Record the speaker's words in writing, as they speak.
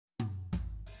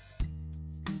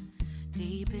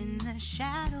Deep in the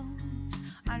shadows,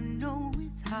 I know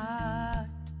it's hard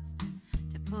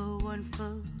to put one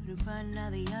foot in front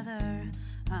of the other.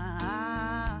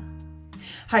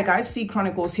 Hi guys,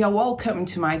 CeeChronicles here. Welcome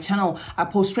to my channel. I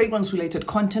post fragrance related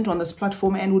content on this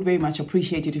platform and would very much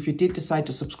appreciate it if you did decide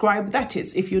to subscribe. That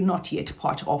is, if you're not yet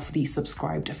part of the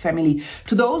subscribed family.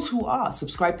 To those who are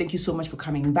subscribed, thank you so much for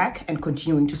coming back and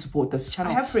continuing to support this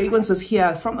channel. I have fragrances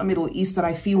here from the Middle East that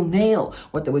I feel nail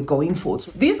what they were going for.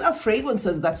 So these are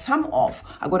fragrances that some of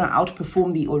are going to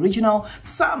outperform the original,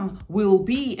 some will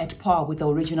be at par with the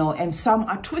original, and some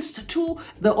are twist to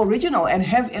the original and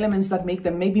have elements that make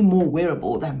them maybe more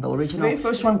wearable than the original. The very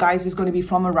first one, guys, is going to be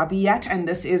from Arabiat, and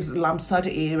this is Lamsat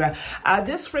Era.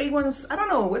 This fragrance, I don't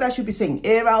know whether I should be saying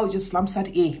Era or just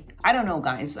Lamsat E. I don't know,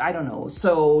 guys. I don't know.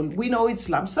 So we know it's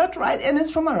Lamsat, right? And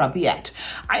it's from Arabiat.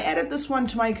 I added this one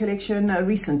to my collection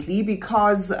recently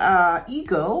because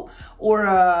E-Girl,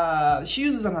 or she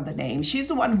uses another name. She's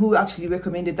the one who actually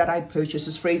recommended that I purchase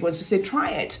this fragrance. She said, try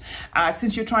it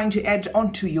since you're trying to add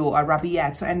onto your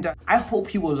Arabiat, and I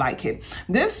hope you will like it.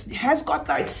 This has got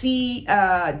that C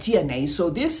DNA, so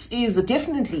this is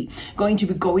definitely going to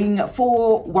be going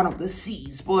for one of the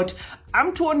C's, but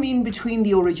I'm torn in between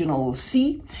the original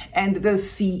C and the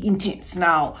C Intense.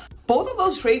 Now, both of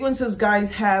those fragrances,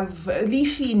 guys, have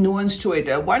leafy nuance to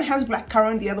it. One has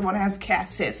blackcurrant, the other one has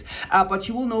cassis. But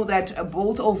you will know that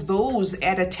both of those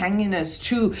add a tanginess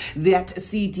to that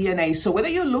C DNA. So whether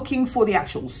you're looking for the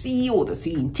actual C or the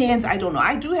C Intense, I don't know.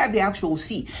 I do have the actual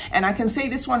C, and I can say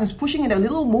this one is pushing it a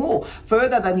little more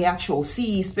further than the actual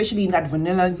C, especially in that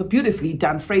vanilla. It's a beautifully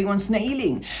done fragrance,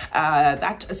 nailing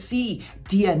that C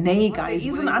DNA, guys.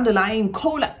 There is an underlying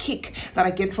cola kick that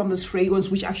I get from this fragrance,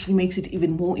 which actually makes it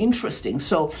even more interesting.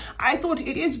 So I thought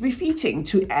it is befitting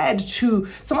to add to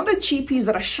some of the cheapies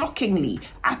that are shockingly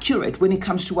accurate when it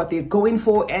comes to what they're going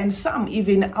for, and some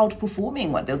even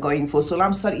outperforming what they're going for. So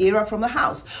Lamsat Era from the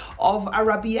house of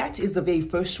Arabiat is the very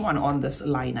first one on this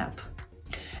lineup.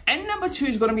 And number 2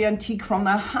 is going to be Antique from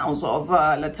the house of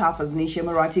Lattafa's Niche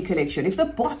Emirati collection. If the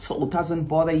bottle doesn't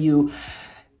bother you,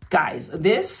 guys,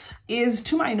 this is,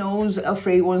 to my nose, a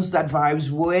fragrance that vibes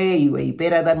way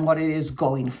better than what it is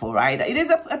going for, right? It is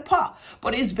at par,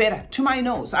 but it's better to my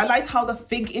nose. I like how the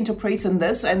fig interprets in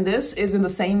this, and this is in the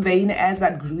same vein as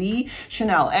that Gris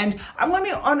Chanel. And I'm going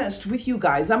to be honest with you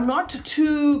guys, I'm not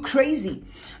too crazy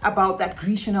about that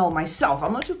Gris Chanel myself.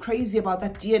 I'm not too crazy about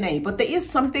that DNA, but there is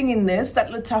something in this that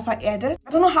Lattafa added.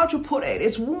 I don't know how to put it.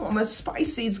 It's warm, it's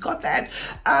spicy, it's got that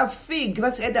fig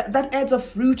that adds a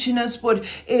fruitiness, but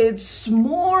it's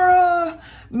more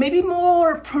maybe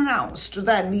more pronounced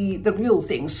than the real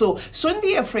thing. So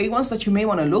certainly a fragrance that you may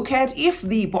want to look at if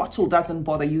the bottle doesn't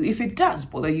bother you. If it does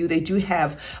bother you, they do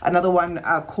have another one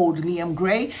called Liam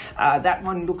Gray. That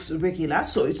one looks regular,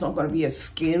 so it's not going to be as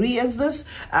scary as this.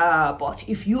 But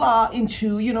if you are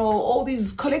into, you know,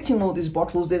 collecting all these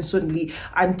bottles, then certainly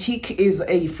Antique is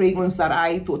a fragrance that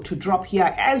I thought to drop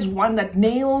here as one that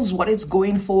nails what it's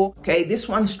going for. Okay, this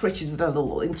one stretches it a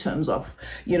little in terms of,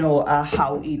 you know,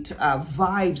 how it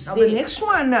vibes. Now, the next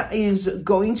one is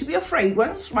going to be a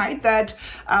fragrance, right, that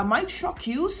might shock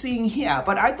you seeing here,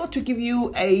 but I thought to give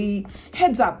you a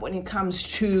heads up when it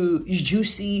comes to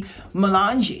Juicy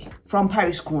Melange from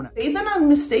Paris Corner. There's an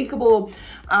unmistakable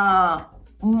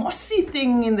mossy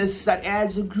thing in this that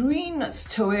adds a greenness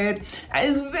to it.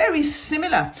 It's very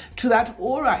similar to that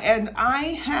Aura, and I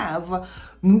have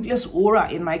Moodless Aura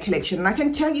in my collection, and I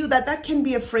can tell you that that can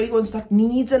be a fragrance that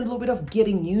needs a little bit of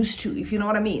getting used to, if you know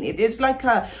what I mean. It is like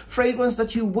a fragrance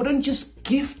that you wouldn't just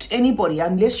gift anybody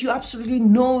unless you absolutely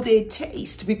know their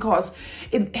taste, because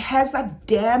it has that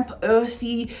damp,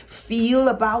 earthy feel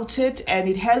about it, and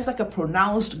it has like a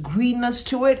pronounced greenness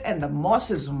to it, and the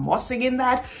moss is mossing in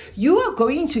that. You are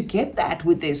going to get that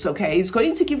with this, okay? It's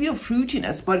going to give you a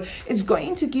fruitiness, but it's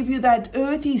going to give you that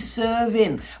earthy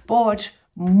serve-in, but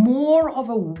more of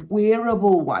a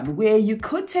wearable one, where you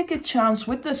could take a chance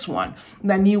with this one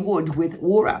than you would with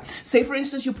Aura. Say, for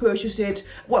instance, you purchased it.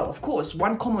 Well, of course,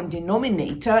 one common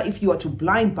denominator, if you are to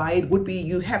blind buy it, would be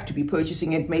you have to be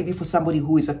purchasing it maybe for somebody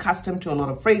who is accustomed to a lot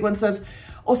of fragrances,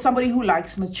 or somebody who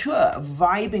likes mature,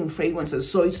 vibing fragrances.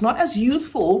 So it's not as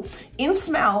youthful in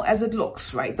smell as it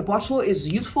looks, right? The bottle is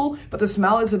youthful, but the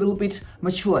smell is a little bit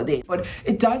mature there. But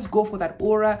it does go for that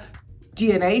Aura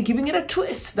DNA, giving it a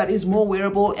twist that is more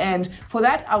wearable. And for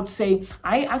that, I would say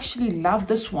I actually love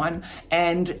this one,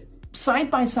 and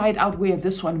side by side outweigh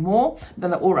this one more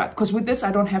than the Aura, because with this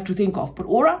I don't have to think of, but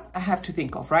Aura I have to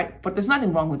think of, right? But there's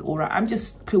nothing wrong with Aura. I'm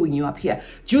just cluing you up here.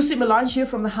 Juicy Melange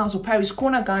from the house of Paris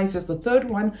Corner, guys, is the third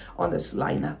one on this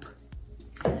lineup.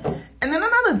 And then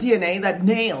another another DNA that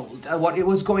nailed what it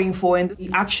was going for and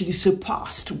actually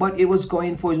surpassed what it was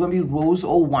going for is going to be Rose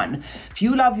 01. If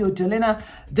you love your Delina,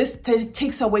 this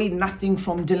takes away nothing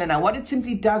from Delina. What it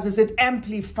simply does is it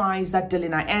amplifies that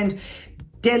Delina, and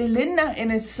Delina in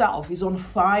itself is on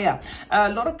fire.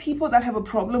 A lot of people that have a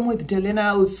problem with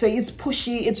Delina will say it's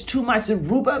pushy, it's too much, the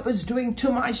reverb is doing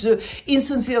too much, the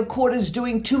insincere chord is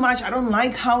doing too much, I don't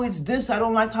like how it's this, I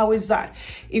don't like how it's that.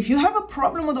 If you have a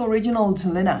problem with the original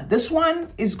Delina, this one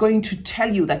is going to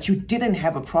tell you that you didn't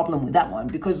have a problem with that one,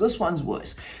 because this one's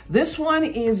worse. This one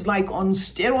is like on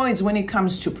steroids when it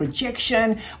comes to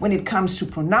projection, when it comes to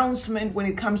pronouncement, when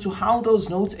it comes to how those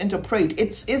notes interpret.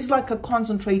 It's like a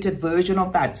concentrated version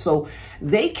of that. So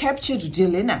they captured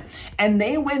Delina and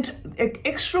they went an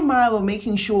extra mile of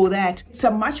making sure that it's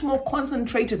a much more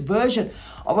concentrated version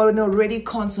of an already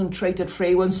concentrated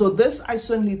fragrance. So this I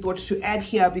certainly thought to add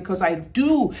here, because I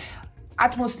do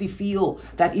utmostly feel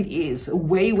that it is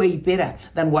way better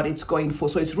than what it's going for.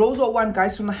 So it's Rose 01,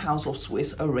 guys, from the house of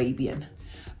Swiss Arabian.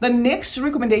 The next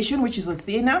recommendation, which is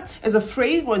Athena, is a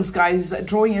fragrance, guys,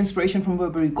 drawing inspiration from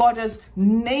Burberry Goddess,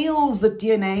 nails the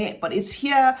DNA, but it's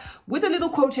here with a little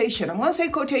quotation. I'm going to say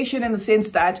quotation in the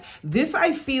sense that this,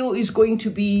 I feel, is going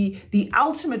to be the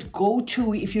ultimate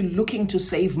go-to if you're looking to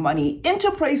save money.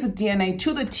 Interpraise the DNA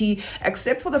to the T,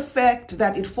 except for the fact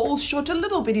that it falls short a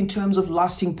little bit in terms of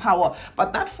lasting power,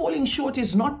 but that falling short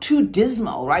is not too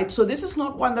dismal, right? So this is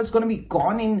not one that's going to be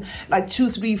gone in like 2,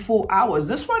 3, 4 hours.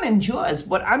 This one endures,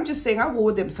 but I'm just saying I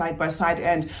wore them side by side,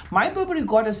 and my Burberry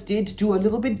Goddess did do a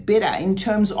little bit better in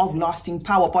terms of lasting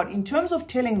power, but in terms of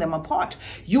telling them apart,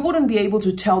 you wouldn't be able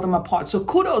to tell them apart. So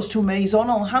kudos to Maison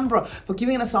Alhambra for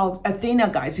giving us our Athena,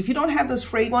 guys. If you don't have this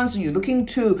fragrance and you're looking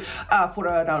to for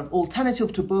an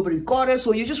alternative to Burberry Goddess,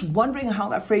 or you're just wondering how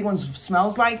that fragrance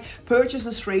smells like, purchase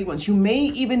this fragrance. You may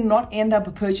even not end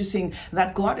up purchasing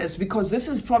that Goddess, because this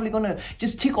is probably going to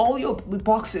just tick all your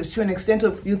boxes to an extent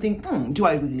of you think, do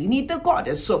I really need the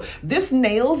Goddess? So this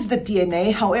nails the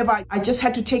DNA. However, I just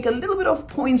had to take a little bit of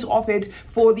points off it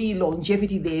for the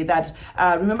longevity there. That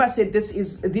remember I said this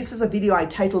is a video I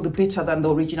titled better than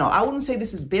the original. I wouldn't say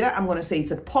this is better. I'm going to say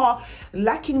it's at par,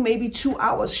 lacking maybe 2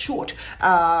 hours short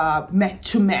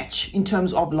to match in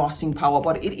terms of lasting power,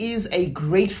 but it is a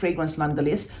great fragrance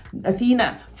nonetheless.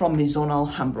 Athena from Maison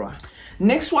Alhambra.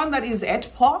 Next one that is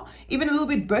at par, even a little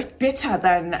bit better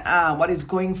than what it's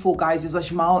going for, guys, is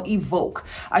Ajmal Evoque.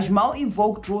 Ajmal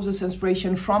Evoque draws its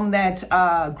inspiration from that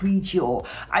Grigio.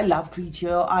 I love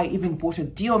Grigio. I even bought a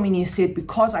Dior mini set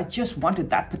because I just wanted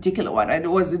that particular one, and it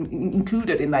was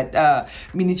included in that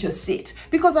miniature set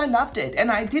because I loved it,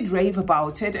 and I did rave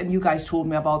about it, and you guys told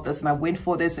me about this, and I went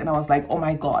for this, and I was like, oh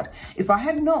my god, if I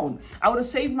had known, I would have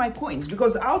saved my coins,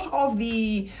 because out of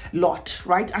the lot,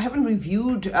 right, I haven't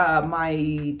reviewed my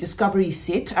discovery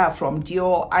set from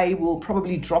Dior. I will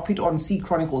probably drop it on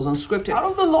CeeChronicles Unscripted. Out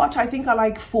of the lot, I think I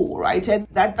like 4, right? And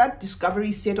that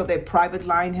discovery set of their private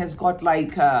line has got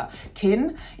like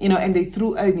 10, you know, and they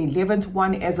threw an 11th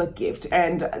one as a gift,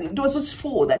 and it was just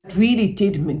 4 that really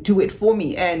did do it for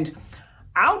me. And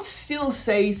I would still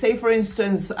say for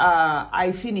instance,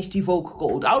 I finished Evoque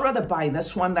Gold. I would rather buy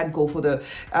this one than go for the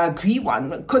Gris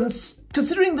one,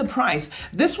 considering the price.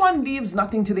 This one leaves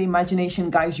nothing to the imagination,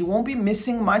 guys. You won't be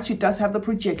missing much. It does have the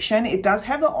projection. It does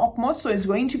have the Ocmos, so it's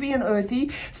going to be an earthy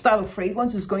style of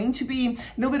fragrance. It's going to be a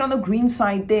little bit on the green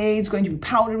side there. It's going to be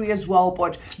powdery as well,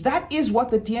 but that is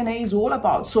what the DNA is all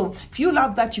about. So if you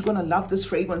love that, you're going to love this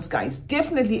fragrance, guys.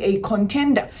 Definitely a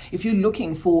contender if you're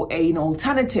looking for an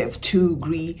alternative to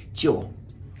Grigio.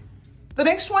 The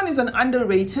next one is an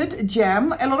underrated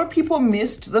gem. A lot of people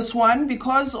missed this one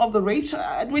because of the rate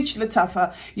at which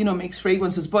Lattafa, you know, makes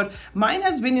fragrances. But mine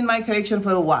has been in my collection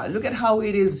for a while. Look at how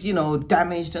it is, you know,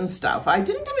 damaged and stuff. I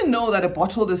didn't even know that a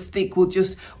bottle this thick would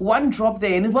just one drop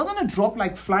there. And it wasn't a drop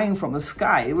like flying from the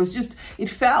sky. It was just, it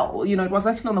fell, you know, it was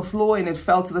actually on the floor and it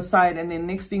fell to the side. And then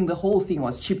next thing, the whole thing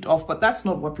was chipped off. But that's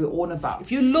not what we're on about.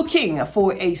 If you're looking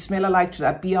for a smeller like to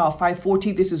that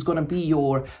BR540, this is going to be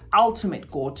your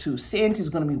ultimate go-to scent.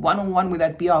 Is going to be one-on-one with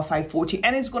that BR540,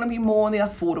 and it's going to be more on the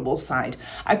affordable side.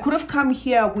 I could have come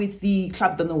here with the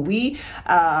Club de Nuit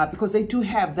because they do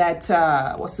have that,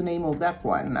 what's the name of that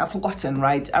one? I've forgotten,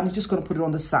 right? I'm just going to put it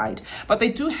on the side. But they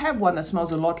do have one that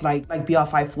smells a lot like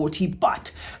BR540,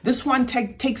 but this one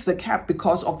takes the cap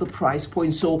because of the price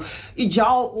point. So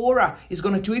Ijal Aura is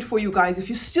going to do it for you guys if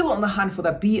you're still on the hunt for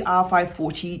the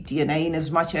BR540 DNA, in as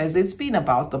much as it's been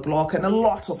about the block and a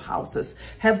lot of houses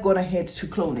have gone ahead to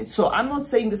clone it. So I'm not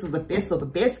saying this is the best of the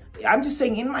best. I'm just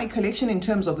saying in my collection, in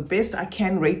terms of the best, I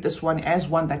can rate this one as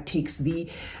one that takes the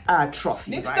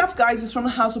trophy. Next up, guys, is from the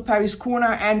house of Paris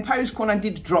Corner, and Paris Corner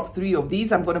did drop 3 of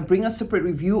these. I'm going to bring a separate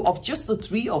review of just the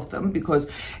 3 of them because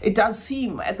it does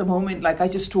seem at the moment like I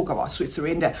just talk about Sweet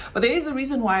Surrender. But there is a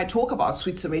reason why I talk about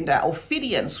Sweet Surrender,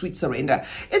 Ophidian Sweet Surrender.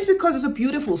 It's because it's a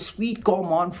beautiful, sweet,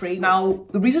 gourmand fragrance. Now,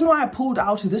 the reason why I pulled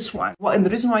out this one, well, and the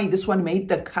reason why this one made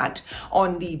the cut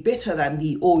on the Better Than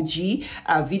the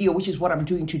OG video, which is what I'm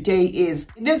doing today, is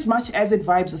in as much as it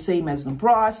vibes the same as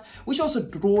Nebras, which also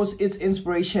draws its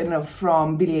inspiration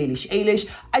from Billie Eilish.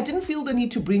 I didn't feel the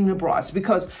need to bring Nebras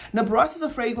because Nebras is a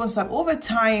fragrance that over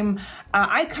time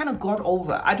I kind of got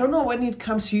over. I don't know when it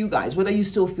comes to you guys whether you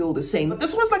still feel the same, but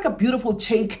this was like a beautiful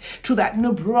take to that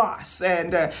Nebras,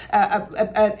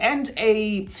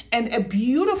 and a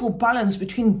beautiful balance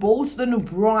between both the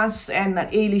Nebras and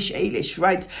that Eilish,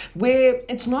 right? Where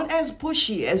it's not as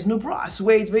pushy as Nebras,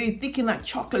 where it's very thick in that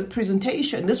chocolate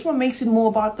presentation. This one makes it more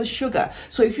about the sugar.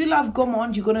 So if you love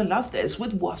gourmand, you're gonna love this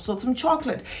with wafts of some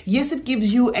chocolate. Yes, it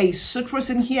gives you a citrus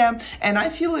in here, and I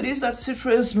feel it is that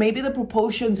citrus, maybe the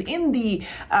proportions in the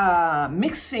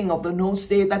mixing of the notes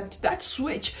there, that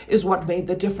switch is what made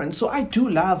the difference. So I do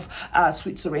love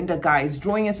Sweet Surrender, guys,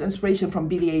 drawing its inspiration from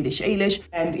Billie Eilish,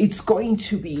 and it's going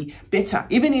to be better,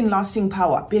 even in lasting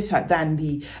power, better than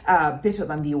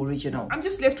the original. I'm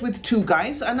just left with 2,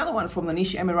 guys. Another one from the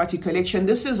Niche Emirati collection.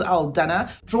 This is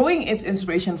Aldana, drawing its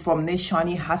inspiration from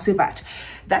Nishani Hasivat.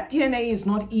 That DNA is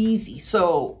not easy.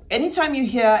 So anytime you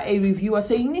hear a reviewer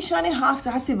saying Nishani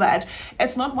Hasivat,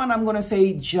 it's not one I'm going to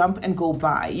say jump and go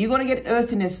by. You're going to get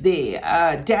earthiness there,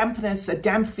 dampness, a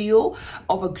damp feel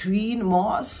of a green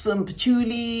moss, some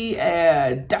patchouli,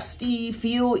 dusty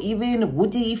feel, even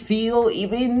woody feel,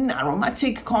 even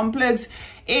aromatic complex.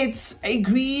 It's a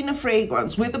green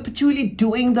fragrance with the patchouli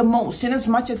doing the most, in as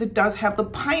much as it does have the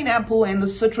pineapple and the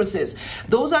citruses.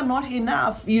 Those are not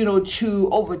enough, you know, to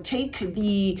overtake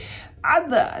the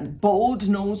other bold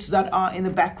notes that are in the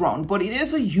background, but it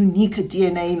is a unique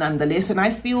DNA nonetheless, and I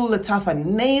feel Lattafa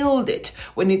nailed it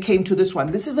when it came to this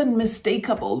one. This is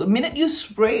unmistakable. The minute you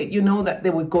spray it, you know that they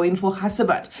were going for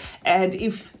Hasibat. And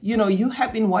if you know, you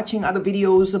have been watching other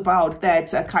videos about that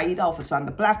Qaida Alfasan,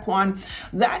 the black one,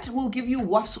 that will give you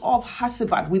wafts of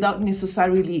Hasibat without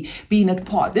necessarily being at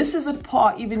par. This is at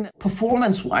par even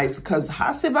performance wise, because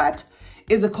Hasibat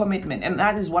is a commitment, and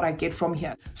that is what I get from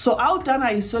here. So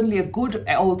Aldana is certainly a good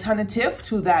alternative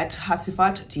to that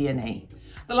Hasivat DNA.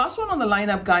 The last one on the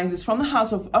lineup, guys, is from the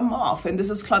house of Amarf, and this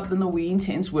is Club de Nuit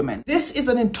Intense Women. This is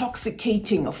an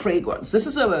intoxicating fragrance. This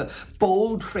is a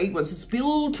bold fragrance. It's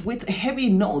built with heavy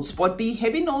notes, but the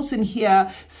heavy notes in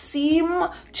here seem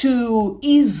to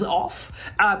ease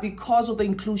off because of the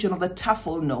inclusion of the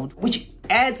truffle note, which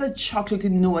adds a chocolatey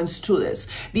nuance to this.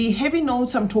 The heavy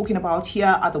notes I'm talking about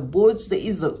here are the woods. There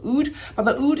is the oud, but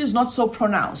the oud is not so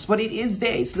pronounced, but it is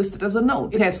there. It's listed as a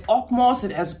note. It has oak moss,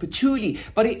 it has patchouli,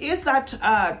 but it is that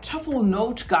truffle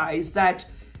note, guys, that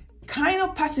kind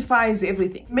of pacifies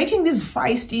everything, making these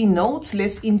feisty notes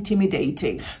less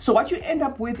intimidating. So what you end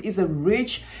up with is a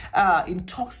rich,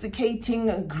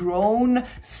 intoxicating, grown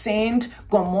scent,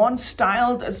 gourmand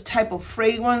styled as type of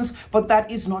fragrance, but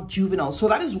that is not juvenile. So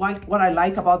that is what I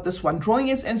like about this one, drawing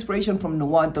its inspiration from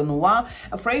Noir de Noir,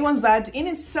 a fragrance that in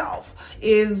itself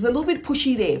is a little bit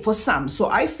pushy there for some. So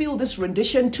I feel this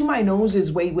rendition to my nose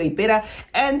is way, way better,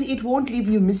 and it won't leave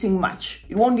you missing much.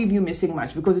 It won't leave you missing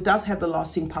much because it does have the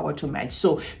lasting power to match.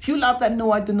 So if you love that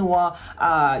Noir de Noir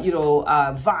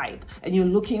vibe, and you're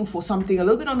looking for something a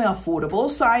little bit on the affordable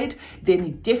side, then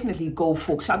you definitely go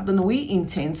for Club de Nuit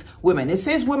Intense Women. It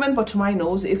says women, but to my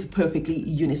nose it's perfectly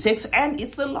unisex, and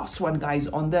it's the last one, guys,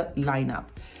 on the lineup.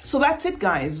 So that's it,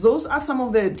 guys. Those are some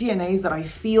of the DNAs that I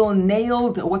feel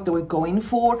nailed what they were going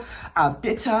for,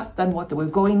 better than what they were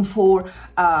going for,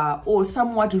 or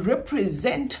somewhat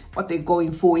represent what they're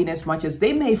going for, in as much as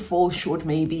they may fall short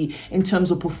maybe in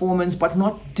terms of performance, but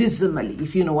not dismally,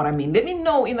 if you know what I mean. Let me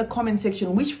know in the comment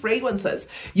section which fragrances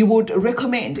you would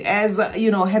recommend as,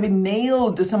 having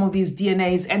nailed some of these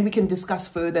DNAs, and we can discuss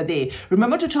further there.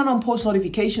 Remember to turn on post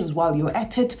notifications while you're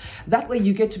at it. That way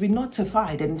you get to be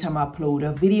notified anytime I upload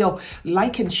a video.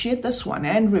 Like and share this one,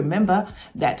 and remember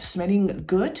that smelling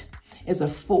good is a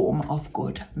form of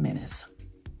good manners.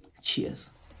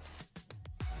 Cheers.